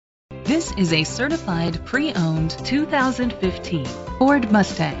This is a certified pre-owned 2015 Ford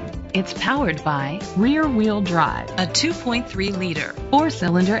Mustang. It's powered by rear-wheel drive, a 2.3-liter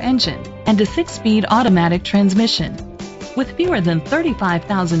four-cylinder engine, and a 6-speed automatic transmission. With fewer than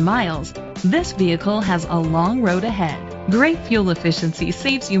 35,000 miles, this vehicle has a long road ahead. Great fuel efficiency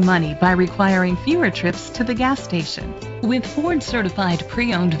saves you money by requiring fewer trips to the gas station. With Ford certified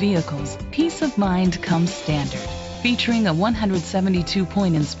pre-owned vehicles, peace of mind comes standard. Featuring a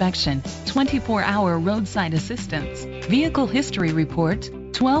 172-point inspection, 24-hour roadside assistance, vehicle history report,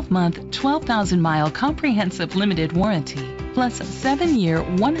 12-month, 12,000-mile comprehensive limited warranty, plus 7-year,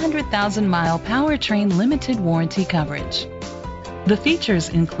 100,000-mile powertrain limited warranty coverage. The features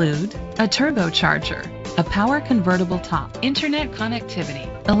include a turbocharger, a power convertible top, internet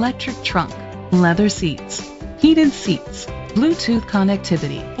connectivity, electric trunk, leather seats, heated seats, Bluetooth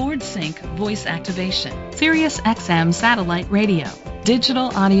connectivity, Ford Sync voice activation, Sirius XM satellite radio,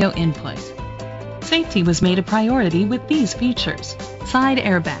 digital audio input. Safety was made a priority with these features: side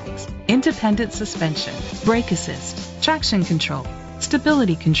airbags, independent suspension, brake assist, traction control,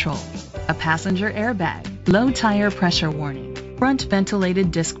 stability control, a passenger airbag, low tire pressure warning, front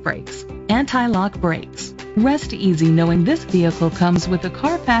ventilated disc brakes, anti-lock brakes. Rest easy knowing this vehicle comes with a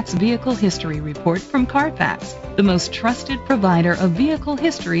Carfax Vehicle History Report from Carfax, the most trusted provider of vehicle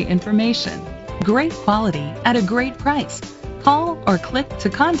history information. Great quality at a great price. Call or click to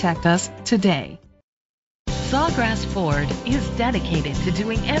contact us today. Sawgrass Ford is dedicated to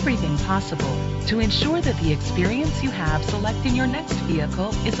doing everything possible to ensure that the experience you have selecting your next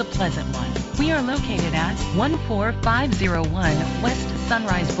vehicle is a pleasant one. We are located at 14501 West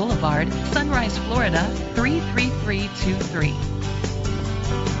Sunrise Boulevard, Sunrise, Florida 33323.